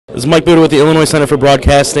This is Mike Buda with the Illinois Center for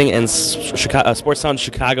Broadcasting and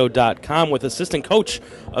SportsTownChicago.com with assistant coach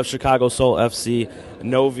of Chicago Soul FC,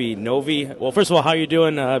 Novi. Novi, well, first of all, how are you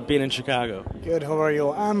doing being in Chicago? Good, how are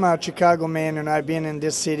you? I'm a Chicago man, and I've been in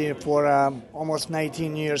this city for almost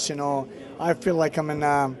 19 years. I feel like I'm in,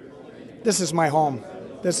 this is my home.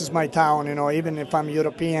 This is my town, even if I'm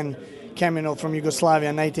European, came from Yugoslavia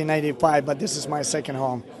in 1995, but this is my second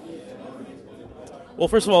home. Well,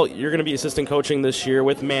 first of all, you're going to be assistant coaching this year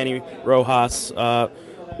with Manny Rojas.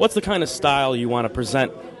 What's the kind of style you want to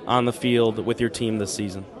present on the field with your team this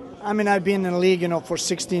season? I mean, I've been in the league, for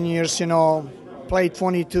 16 years, played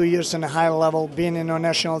 22 years in a high level, been in a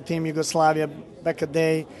national team, Yugoslavia, back a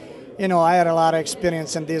day. I had a lot of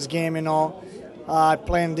experience in this game, I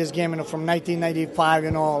played in this game, from 1995,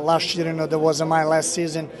 last year, that was my last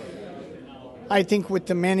season. I think with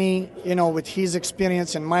the Manny, with his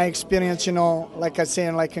experience and my experience, like I say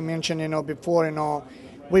and like I mentioned, before,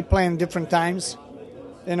 we play in different times.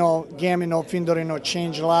 Game, indoor,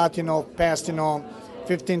 changed a lot, past,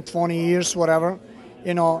 15, 20 years, whatever.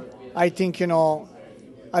 I think,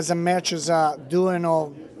 as a match is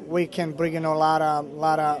do, we can bring, a lot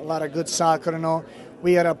of good soccer,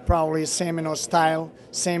 We are probably same, style,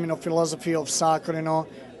 same, philosophy of soccer,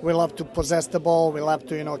 We love to possess the ball. We love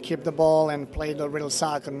to, keep the ball and play the real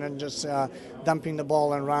soccer, and then just dumping the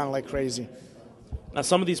ball and run like crazy. Now,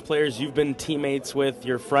 some of these players you've been teammates with,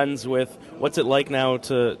 you're friends with. What's it like now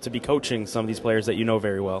to be coaching some of these players that you know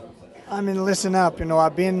very well? I mean, listen up.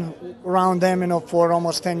 I've been around them, for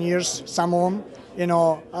almost 10 years. Some of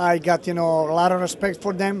them, I got, a lot of respect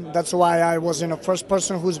for them. That's why I was, first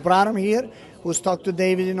person who's brought them here. Who's talked to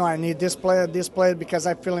David, I need this player, because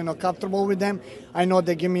I feel, comfortable with them. I know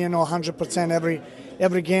they give me, 100%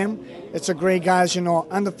 every game. It's a great guys,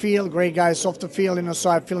 on the field, great guys off the field,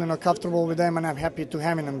 so I feel, comfortable with them, and I'm happy to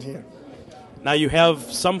have them here. Now you have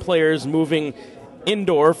some players moving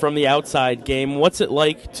indoor from the outside game. What's it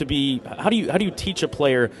like to be, how do you teach a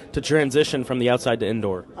player to transition from the outside to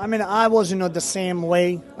indoor? I mean, I was, the same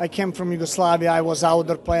way. I came from Yugoslavia. I was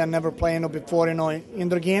outdoor player, never played, before,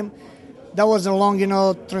 indoor game. That was a long,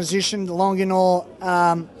 transition, long, a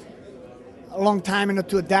long time,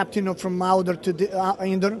 to adapt, from outdoor to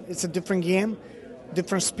indoor. It's a different game,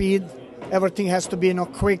 different speed. Everything has to be,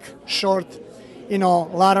 quick, short, a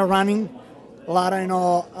lot of running, a lot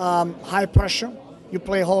of, high pressure. You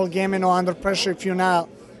play whole game, under pressure. If you're not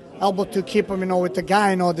able to keep them, with the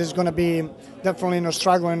guy, there's going to be definitely,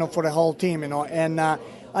 struggle, for the whole team, And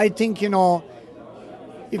I think,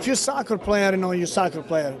 if you're a soccer player, you're a soccer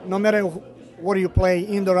player. No matter what you play,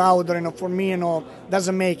 indoor, outdoor, for me,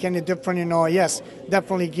 doesn't make any difference, Yes,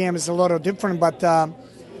 definitely game is a lot of different, but,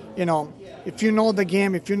 if you know the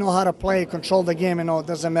game, if you know how to play, control the game, it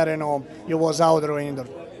doesn't matter, you was outdoor or indoor.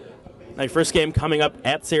 Now, your first game coming up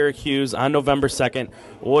at Syracuse on November 2nd.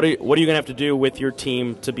 What are you going to have to do with your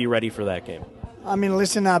team to be ready for that game? I mean,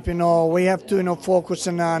 listen up, we have to, focus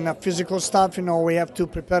on physical stuff, we have to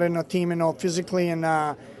prepare a team, physically and,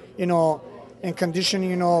 and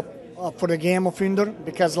conditioning, for the game of indoor,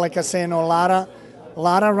 because like I say, a lot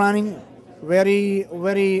of running, very,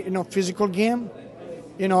 very, physical game,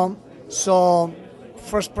 so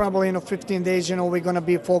first probably, 15 days, we're going to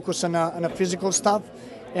be focused on the physical stuff,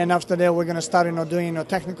 and after that we're going to start, doing,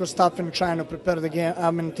 technical stuff and trying to prepare the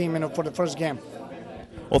game, team, for the first game.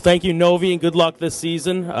 Well, thank you, Novi, and good luck this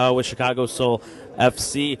season with Chicago Soul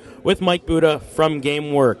FC. With Mike Buda from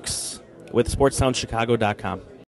GameWorks with SportsTownChicago.com.